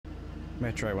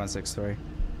Metro 163.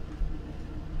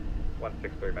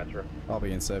 163 Metro. I'll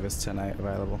be in service 10-8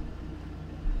 available.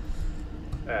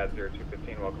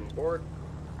 0215, welcome aboard.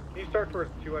 Can you start towards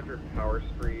 200 Power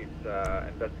Street,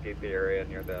 investigate the area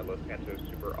near the Los Santos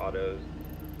Super Autos,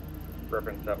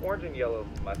 reference orange and yellow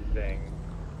Mustang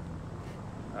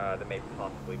that may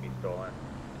possibly be stolen.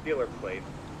 Dealer plates,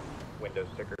 window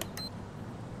stickers.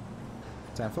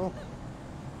 10-4.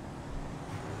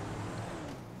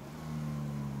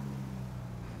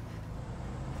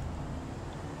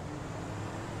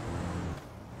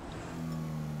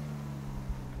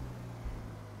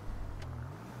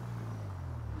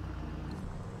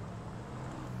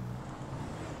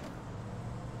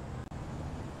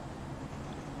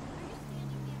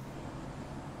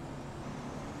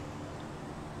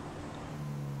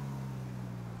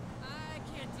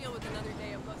 With another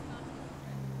day of Los Santos.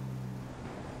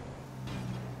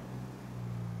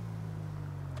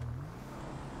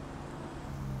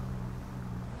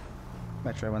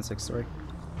 Metro 163.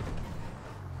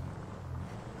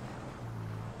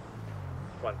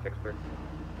 163.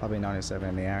 I'll be 97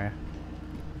 in the area.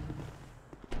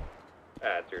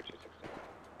 0216.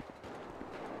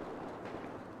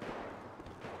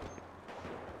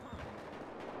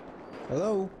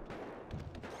 Hello?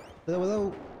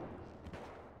 Hello?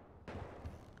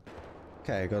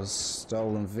 Okay, got a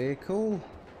stolen vehicle.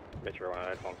 Metro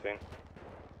 188 on scene.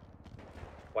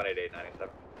 18897.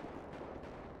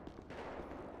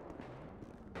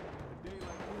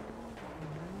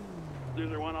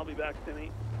 Loser 1, I'll be back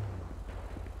 10-8.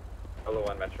 Hello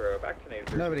 1 Metro, back to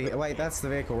Navy. Nobody, wait, that's the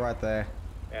vehicle right there.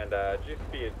 And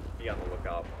just be on the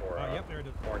lookout for yep, there it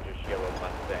is. orangish yellow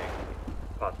Mustang,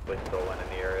 possibly stolen in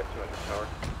the area, 200 Power.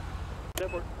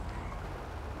 Network.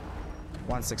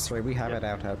 163, we have it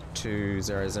out at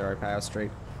 200 Power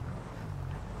Street.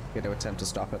 Going to attempt to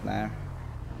stop it now.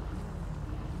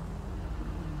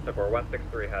 Number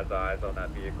 163 has eyes on that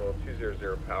vehicle,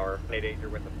 200 Power. 88, you're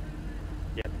with them.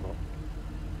 Yes, well.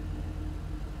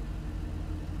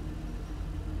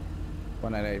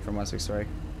 188 from 163.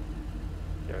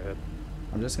 Go ahead.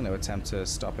 I'm just going to attempt to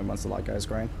stop him once the light goes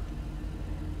green.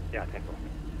 Yeah, 10-4.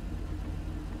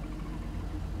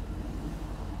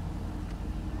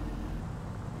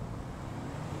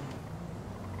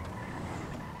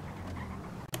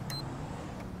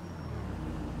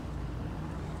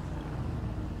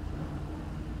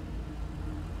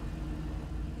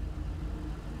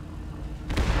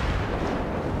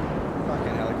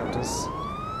 Fucking helicopters.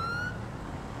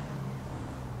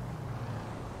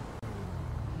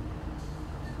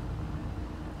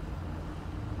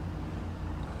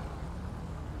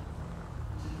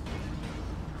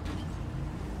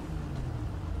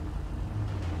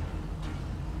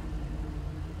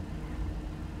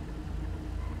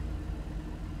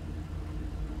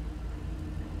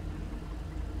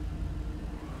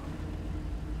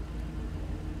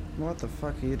 What the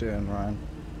fuck are you doing, Ryan?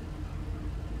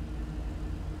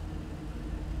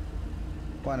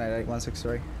 188,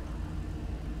 163.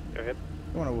 Go ahead.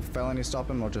 You want to felony stop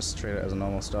him or just treat it as a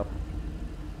normal stop?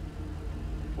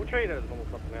 We'll trade it as normal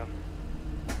stuff now.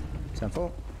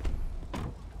 10-4.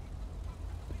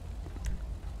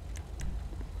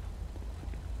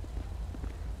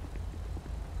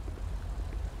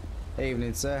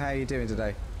 Evening, sir. How are you doing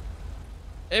today?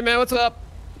 Hey man, what's up?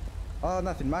 Oh,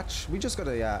 nothing much. We just got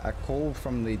a call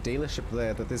from the dealership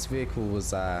there that this vehicle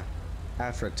was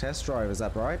after a test drive. Is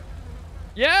that right?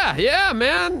 Yeah,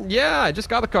 man. Yeah, I just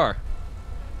got the car.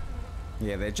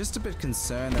 Yeah, they're just a bit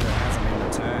concerned that it hasn't been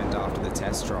returned after the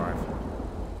test drive.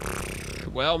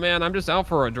 Well, man, I'm just out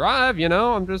for a drive, you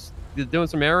know. I'm just doing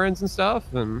some errands and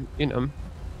stuff, and you know.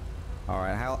 All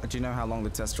right. Do you know how long the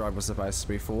test drive was supposed to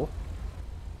be for?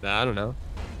 I don't know.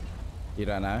 You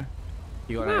don't know?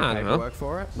 You got Nah, any paperwork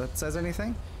for it that says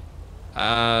anything?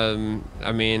 I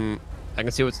mean, I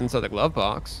can see what's inside the glove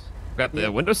box. Got the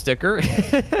window sticker.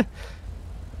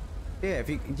 Yeah.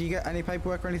 Do you get any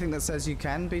paperwork or anything that says you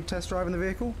can be test driving the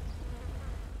vehicle?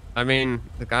 I mean,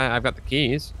 I've got the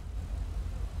keys.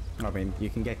 I mean, you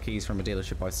can get keys from a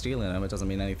dealership by stealing them. It doesn't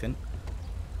mean anything.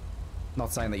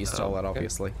 Not saying that you stole that, okay.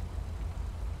 obviously.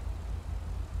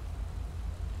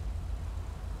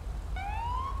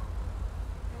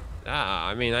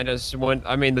 I mean, I just went.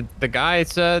 I mean, the guy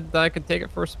said that I could take it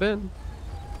for a spin.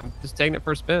 I'm just taking it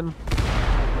for a spin.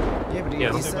 Yeah, but Yeah.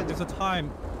 he But said... there's a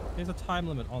time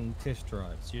limit on test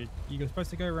drives. You're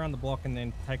supposed to go around the block and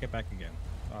then take it back again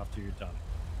after you're done.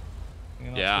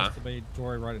 You're not Yeah. supposed to be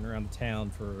joyriding around the town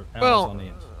for hours Well, on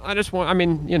end. I just want. I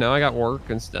mean, you know, I got work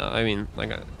and stuff. I mean,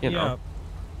 like, you know. Yeah,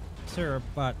 sir,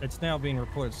 but it's now being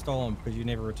reported stolen because you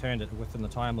never returned it within the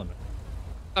time limit.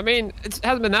 I mean, it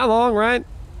hasn't been that long, right?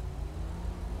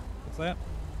 What's that?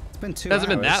 It's been 2 It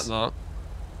hasn't hours. been that long.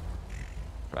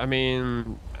 I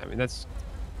mean that's.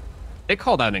 They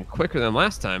called that in quicker than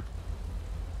last time.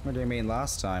 What do you mean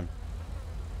last time?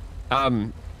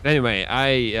 Anyway,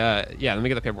 yeah, let me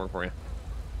get the paperwork for you.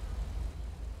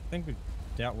 I think we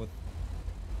dealt with.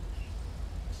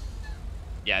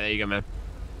 Yeah, there you go, man.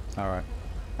 All right.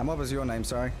 And what was your name,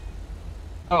 sorry?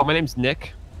 Oh, my name's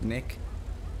Nick. Nick?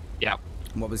 Yeah.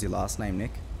 And what was your last name,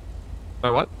 Nick?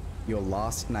 My what? Your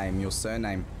last name, your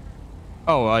surname.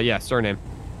 Oh, yeah, surname.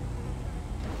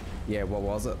 Yeah, what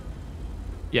was it?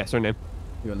 Yeah, surname.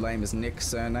 Your name is Nick,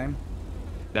 surname?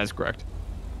 That's correct.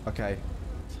 Okay.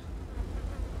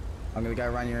 I'm gonna go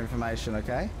run your information,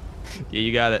 okay? Yeah,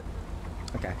 you got it.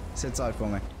 Okay. Sit tight for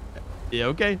me. Yeah,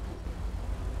 okay.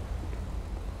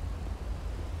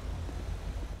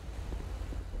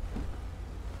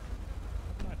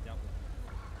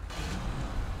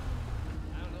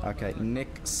 Okay, Nick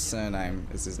surname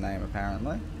is his name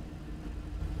apparently.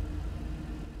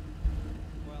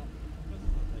 Well, this is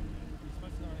the thing, man. You're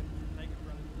supposed to know how to take it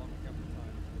around the block a couple of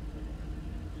times.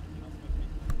 You're not supposed to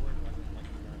be worried about it like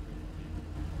you're going to.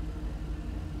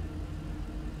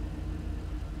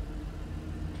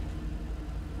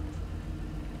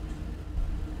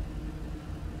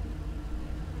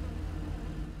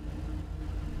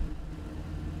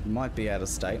 Might be out of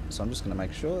state, so I'm just gonna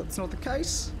make sure that's not the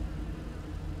case.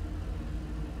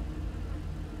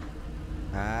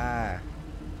 Ah.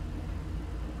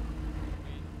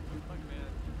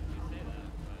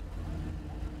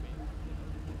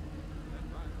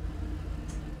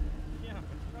 Yeah,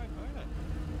 but you don't own it.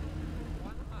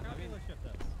 Why not? Our dealership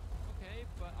does. Okay,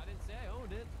 but I didn't say I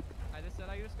owned it. I just said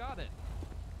I just got it.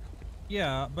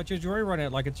 Yeah, but you're joyriding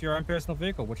it like it's your own personal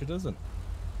vehicle, which it isn't.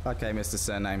 Okay, Mr.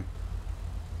 Surname.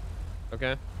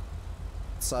 Okay.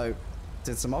 So,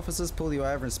 did some officers pull you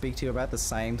over and speak to you about the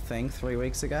same thing 3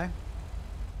 weeks ago?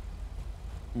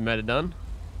 Might have done.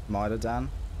 Might have done.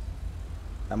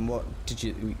 And what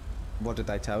did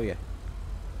they tell you?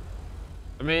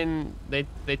 I mean, they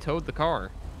towed the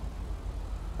car.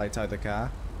 They towed the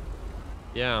car?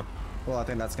 Yeah. Well, I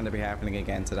think that's going to be happening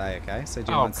again today, okay? So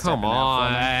do you Oh, mind stepping come out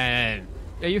for on.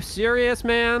 Are you serious,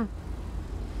 man? me?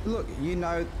 Look, you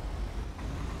know,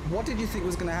 what did you think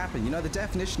was going to happen? You know, the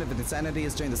definition of insanity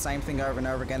is doing the same thing over and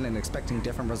over again and expecting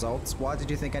different results. Why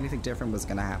did you think anything different was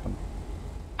going to happen?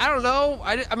 I don't know.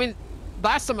 I mean,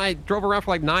 last time I drove around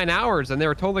for like 9 hours and they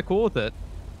were totally cool with it.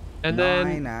 And 9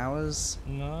 then... hours?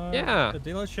 No. Yeah. The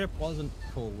dealership wasn't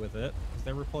cool with it because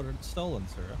they reported it stolen,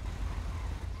 sir.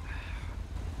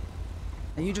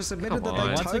 And you just admitted Come that on.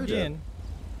 they Once towed again,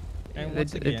 it. and It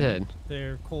once did. again,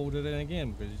 they're called it in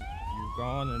again because you've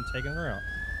gone and taken her out.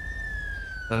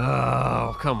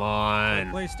 Oh, come on.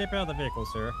 Please step out of the vehicle,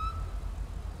 sir.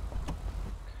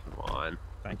 Come on.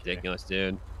 Thank you. Ridiculous,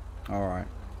 dude. All right.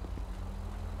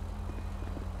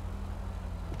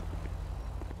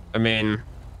 I mean,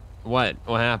 what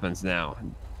happens now?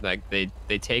 Like they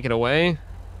take it away?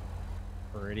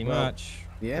 Pretty Well, much.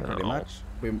 Yeah, pretty Oh. much.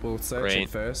 We'll search Great. it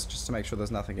first, just to make sure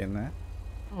there's nothing in there.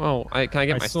 Well, can I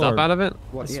get my saw stuff out of it?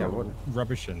 What? I Yeah. saw What?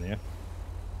 rubbish in there.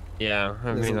 Yeah,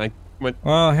 I There's mean, a- like, what?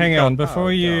 Well, hang got- on. Before oh,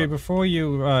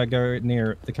 you God. go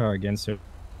near the car again, sir.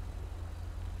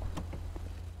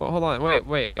 Well, hold on.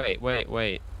 Wait.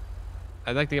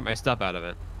 I'd like to get my stuff out of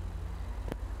it.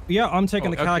 Yeah, I'm taking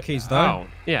Oh, the car okay. keys though. Oh,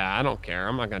 yeah, I don't care.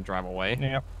 I'm not gonna drive away.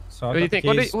 Yeah. So Who I've do you got the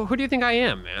think? keys. Who do you think I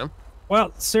am, man?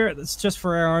 Well, sir, it's just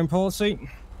for our own policy.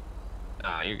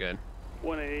 Ah, you're good.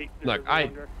 188. Look, I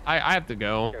have to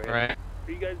go. Okay. All right.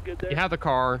 Are you guys good there? You have the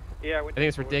car. Yeah, I think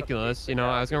it's ridiculous. You know,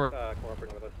 I was gonna.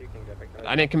 cooperating with us. You can get back to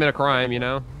I didn't commit a crime. You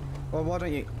know. Well, why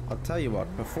don't you? I'll tell you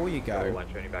what. Before you go,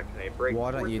 lunch training back today. Break.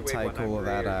 why don't you take all of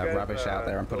that rubbish out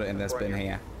there and put it in this bin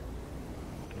here?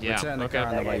 Yeah. Return the Okay.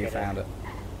 car in the way you found it.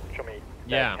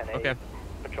 Yeah. Okay.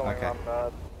 Okay.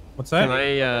 What's Can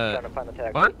that?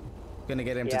 I? What? Gonna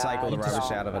get him to take all the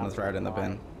rubbish out of it and throw it in the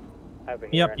bin.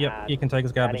 Yep. You can take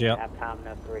his garbage out.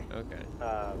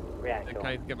 Okay. Can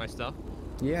I get my stuff?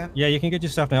 Yeah. Yeah, you can get your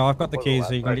stuff now. I've got the keys,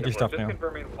 so you can get your stuff Just now.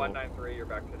 confirming 193. You're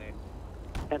back to me.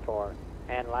 10-4.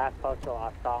 And last postal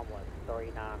I saw him was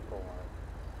 394.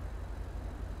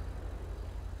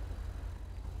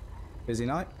 Busy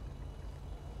night.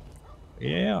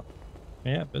 Yeah.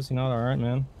 Yeah, busy night, alright,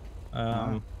 man.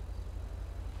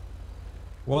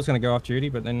 Was gonna go off duty,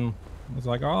 but then was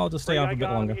like, oh, I'll just stay on a bit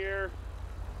longer. Here.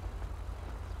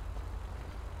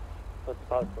 What's the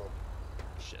postal?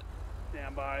 Shit.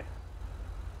 Stand by.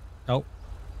 Oh,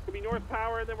 It'll be North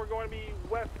Power, then we're going to be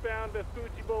westbound to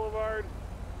Fuji Boulevard,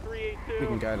 We 382.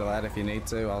 can go to that if you need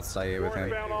to. I'll stay here with him.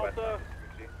 Northbound also.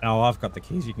 oh, I've got the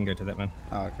keys. You can go to that, man.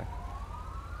 Oh, okay.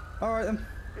 All right then.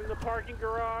 in the parking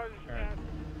garage. Alright.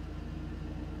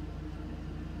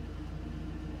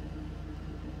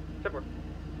 Super.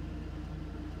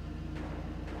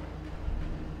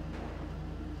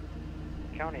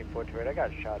 County portrait, I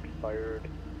got shots fired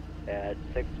at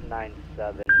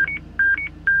 697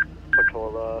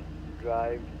 Portola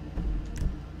Drive.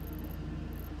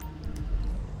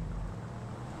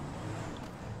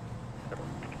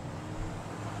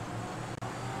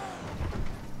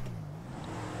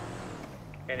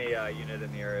 Any unit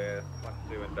in the area wants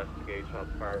to investigate shots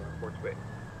fired reports wait.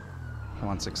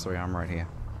 163, I'm right here.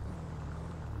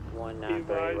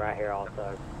 193 right here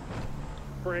also.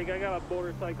 Break, I got a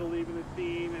motorcycle leaving the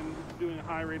scene and doing a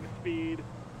high rate of speed.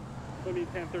 Let me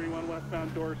 1031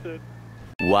 westbound Dorset.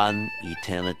 One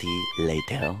eternity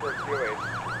later.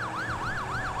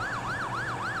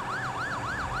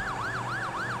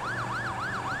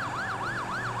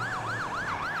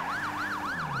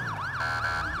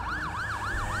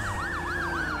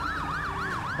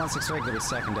 $163 gonna be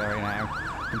secondary now.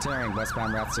 Continuing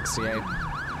westbound Route 68.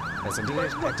 There's an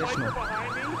additional.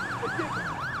 Behind me?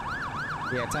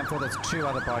 Yeah, 10-4, there's 2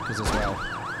 other bikers as well.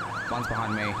 One's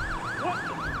behind me. What?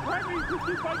 Behind me, the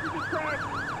 2 bikers just crashed.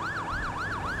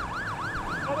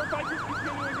 Other bikers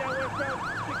continuing down westbound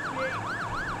 68.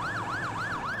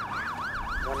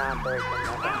 193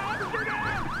 from Ah, officer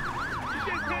down! You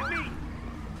just hit me!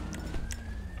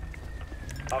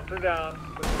 Officer down.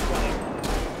 With 20.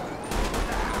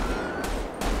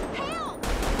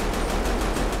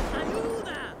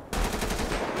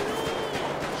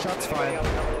 Shots fired.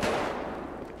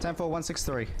 10-4,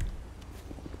 163.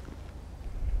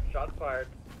 Shots fired.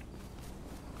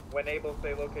 When able,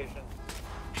 stay location.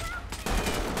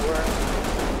 We're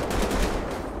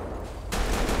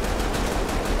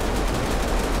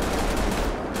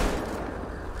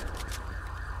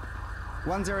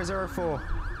 1004.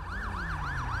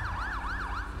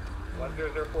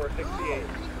 1004, 68.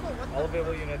 All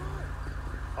available units.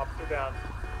 Officer down.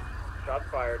 Shots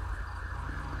fired.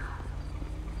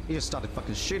 He just started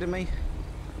fucking shooting me.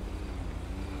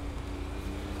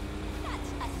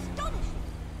 That's astonishing.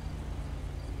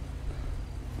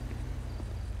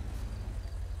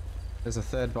 There's a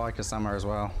 3rd biker somewhere as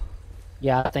well.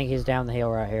 Yeah, I think he's down the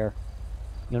hill right here.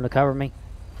 You want to cover me?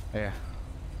 Yeah.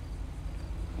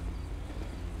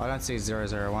 I don't see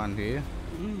 001, do you?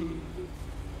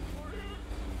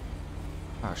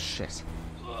 Oh shit.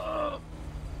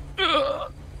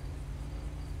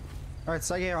 Alright,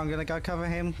 so yeah, I'm gonna go cover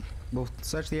him. We'll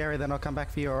search the area, then I'll come back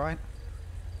for you, alright?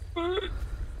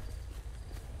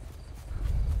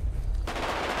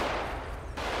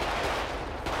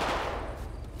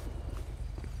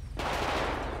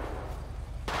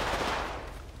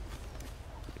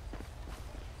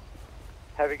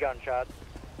 Heavy gunshots.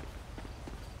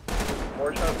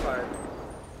 More shots fired.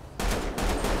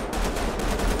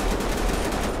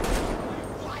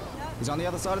 He's on the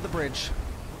other side of the bridge.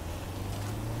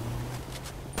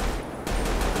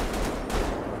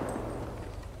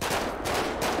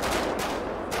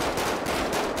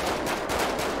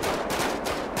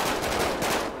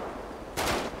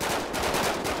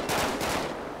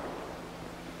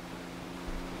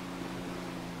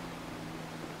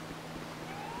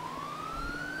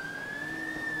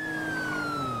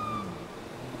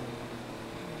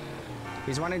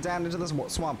 He's running down into the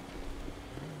swamp.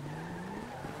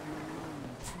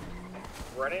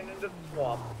 Running into the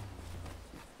swamp.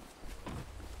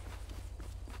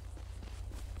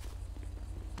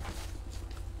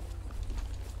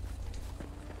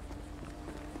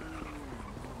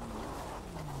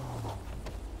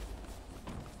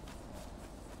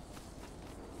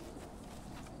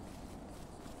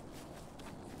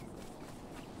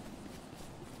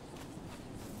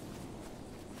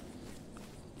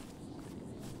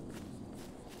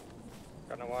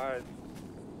 Got no eyes.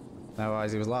 No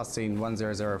eyes, he was last seen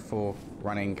 1004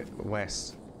 running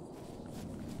west.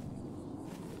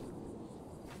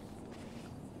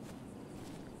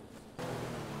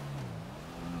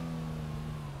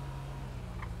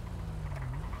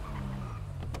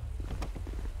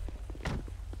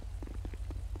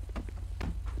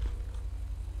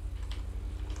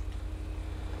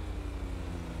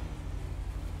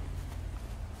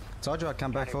 Told you I'd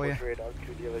come back for you. To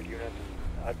the other units.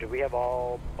 Do we have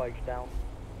all bikes down?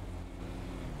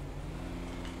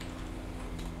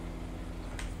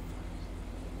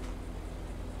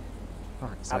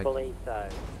 I believe so.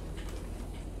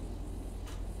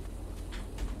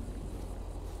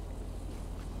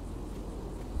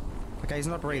 Okay, he's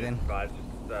not breathing. Just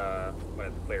when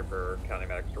it's clear for county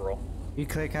medics to roll. You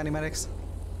clear, county medics?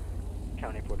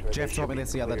 County portrait. Jeff told me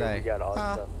this the other day. We got all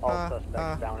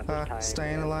suspects down at this time.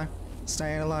 Staying alive.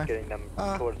 Staying alive. Getting them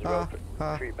towards the road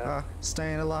for treatment.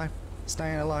 Staying alive.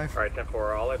 Staying alive. Alright,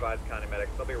 10-4, all advised county medics,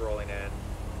 they'll be rolling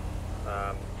in.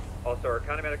 Also, are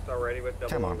county medics already with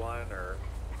 001, or?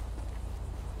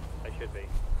 They should be.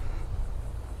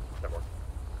 10-4.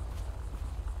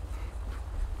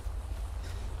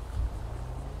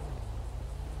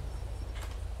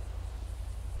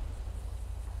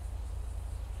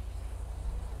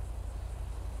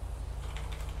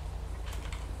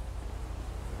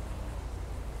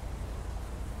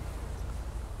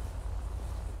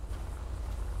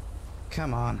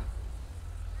 Come on.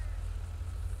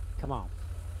 Come on.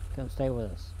 Come stay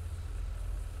with us.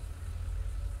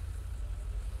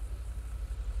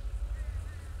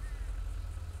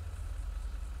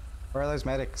 Where are those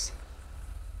medics?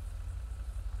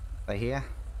 They here?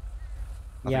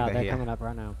 Yeah, they're here. coming up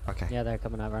right now. Okay. Yeah, they're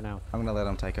coming up right now. I'm gonna let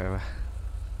them take over.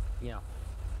 Yeah.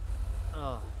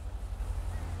 Oh.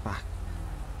 Fuck.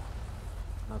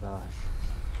 My gosh.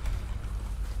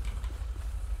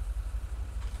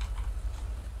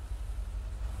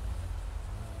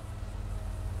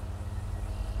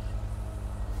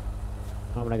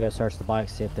 I'm gonna go search the bike,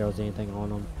 see if there was anything on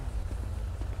them.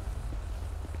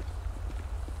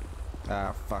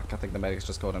 Ah, fuck. I think the medics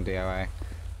just called him DOA.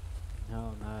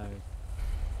 Oh no.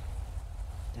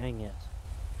 Dang it.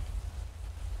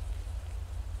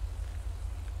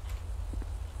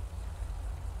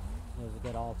 He was a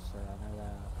good officer, I know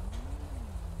that.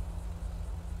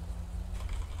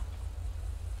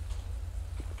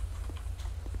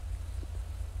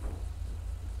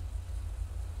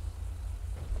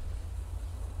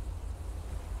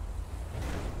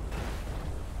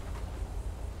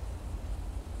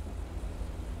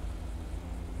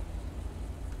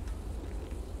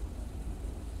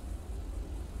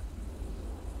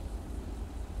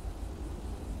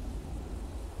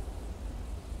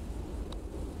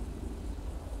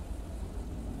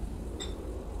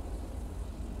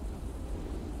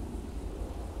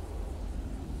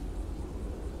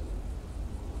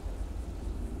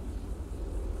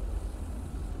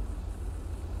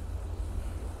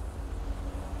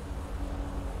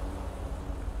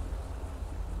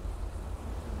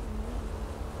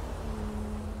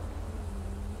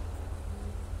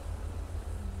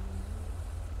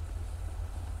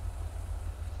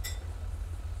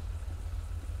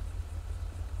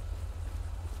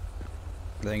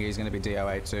 I think he's gonna be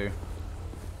DOA too.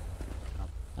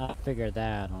 I figured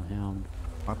that on him.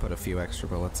 I put a few extra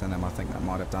bullets in him. I think that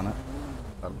might have done it.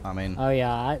 But, I mean. Oh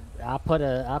yeah, I put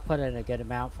in a good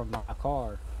amount from my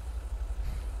car.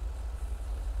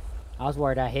 I was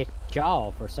worried I hit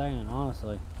y'all for saying,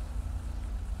 honestly.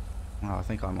 Oh, I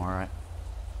think I'm alright.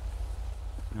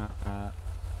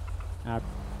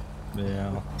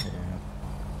 Yeah.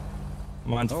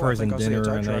 Mine's Oh, I frozen think I see a dinner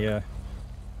tow and truck. a,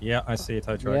 yeah, I see a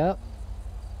tow truck. Yep.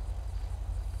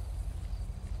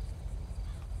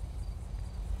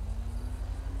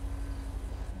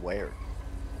 Where?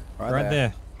 Right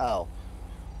there. Oh.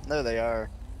 There they are.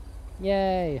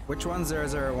 Yay. Which one's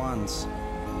 001s?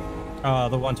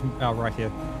 The one right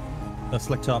here. The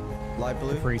slick top. Light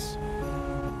blue? Freeze.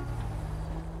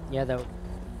 Yeah, the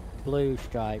blue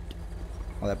striped.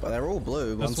 Well, they're all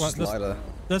blue. One's just lighter.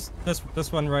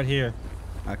 This one right here.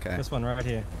 Okay. This one right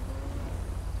here.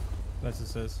 That's what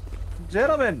it says.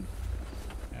 Gentlemen!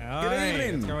 Hey,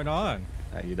 evening. what's going on?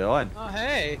 How you doing? Oh,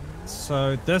 hey.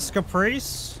 So this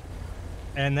Caprice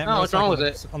and that what's wrong with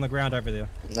motorcycle is on the ground over there.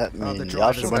 That Oh, the means the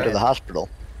officer driver's went to dead. the hospital.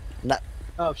 No,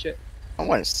 Oh, shit. I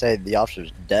wouldn't say the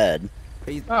officer's dead.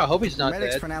 He, Oh, I hope he's not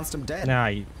medics dead. pronounced him dead.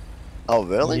 Nah, Oh,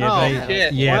 really? yeah, Oh, they,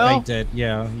 shit. yeah, Well- they did.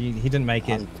 Yeah, he didn't make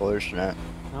it. Unfortunate.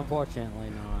 Unfortunately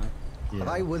not. Yeah.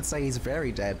 I would say he's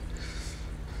very dead.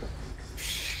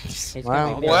 It's Wow.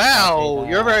 gonna be very Wow, salty,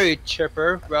 you're very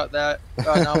chipper about that.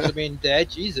 About an officer being dead.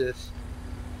 Jesus.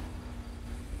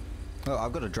 Oh,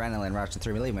 I've got adrenaline rushing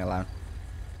through me. Leave me alone.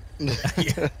 That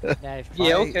is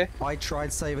Yeah, I- okay. I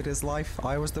tried saving his life.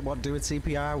 I was the one doing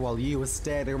CPR while you were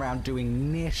standing around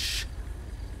doing niche.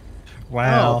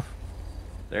 Wow.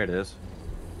 There it is.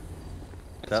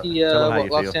 See, Tell them how you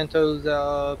Los feel. Santos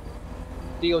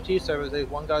DOT service. There's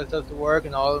one guy that does the work,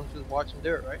 and all of them just watch him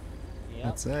do it, right? Yep.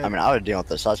 That's it. I mean, I was dealing with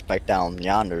the suspect down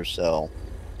yonder, so.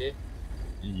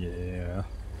 Yeah.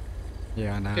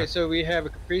 yeah, I know. Okay, so we have a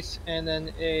Caprice and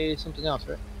then a something else,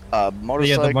 right?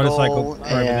 Motorcycle. the motorcycle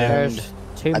right over there. and There's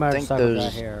two I think motorcycles there's-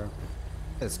 right here.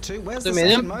 There's two. Where's So the many?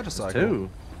 second motorcycle? Two.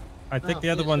 I think Oh, the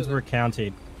other yeah, ones so were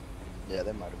counted. Yeah,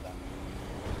 they might have been.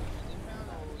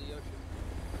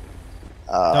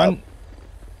 Don't.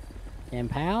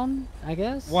 Impound, I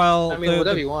guess? Well, I mean,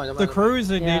 whatever you want. the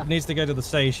cruiser Yeah. needs to go to the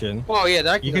station. Well, yeah,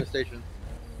 that You can go to could- the station.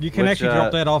 You can Which, actually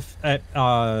drop that off at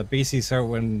BC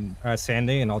Server in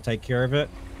Sandy, and I'll take care of it.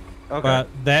 Okay. But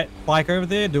that bike over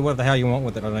there, do whatever the hell you want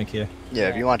with it. I don't care. Yeah,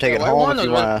 if you want to take it home, if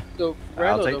you want to,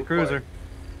 I'll take the cruiser.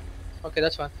 Okay,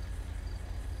 that's fine.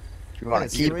 if you want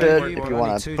to Yes, keep three, it, you if you want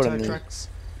want to only put two in tow the. trucks?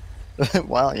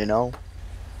 Well, you know.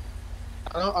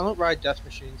 I don't ride death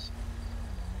machines.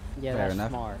 Yeah, Fair that's enough.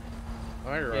 smart.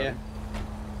 I ride.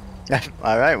 Yeah.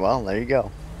 All right, well, there you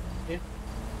go. Yeah.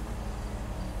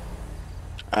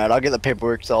 All right, I'll get the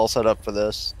paperwork all set up for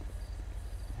this.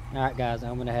 All right, guys,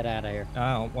 I'm gonna head out of here.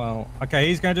 Oh, well, okay,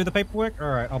 he's gonna do the paperwork?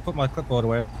 Alright, I'll put my clipboard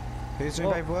away. Who's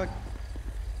doing paperwork?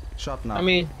 Shut up. I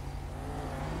mean,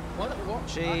 what?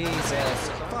 Jesus,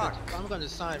 fuck. I'm going to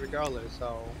sign regardless.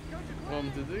 So.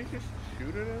 Did they just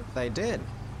shoot at us? They did.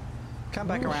 Come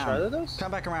back Shot at around. us?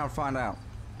 Come back around and find out.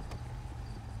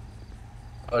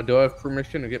 Do I have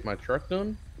permission to get my truck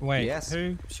done? Wait, Yes.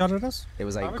 who shot at us? It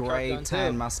was a I'm a truck grey gun,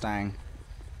 tan too. Mustang.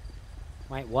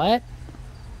 Wait, what?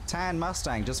 Tan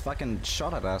Mustang just fucking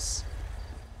shot at us.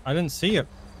 I didn't see it.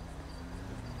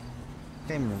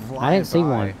 Came flying I didn't see by.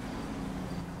 one.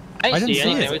 I didn't see see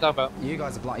anything. it. What are you talking about? You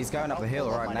guys are blind. He's going up the hill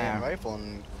Pulled right my damn now. rifle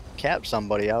and capped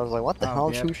somebody. I was like, what the Oh, hell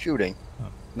is yep. who shooting?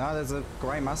 No, there's a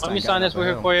grey Mustang. Let me going sign up this the real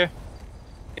hill. quick for you.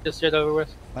 Get this shit over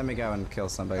with. Let me go and kill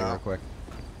somebody real quick.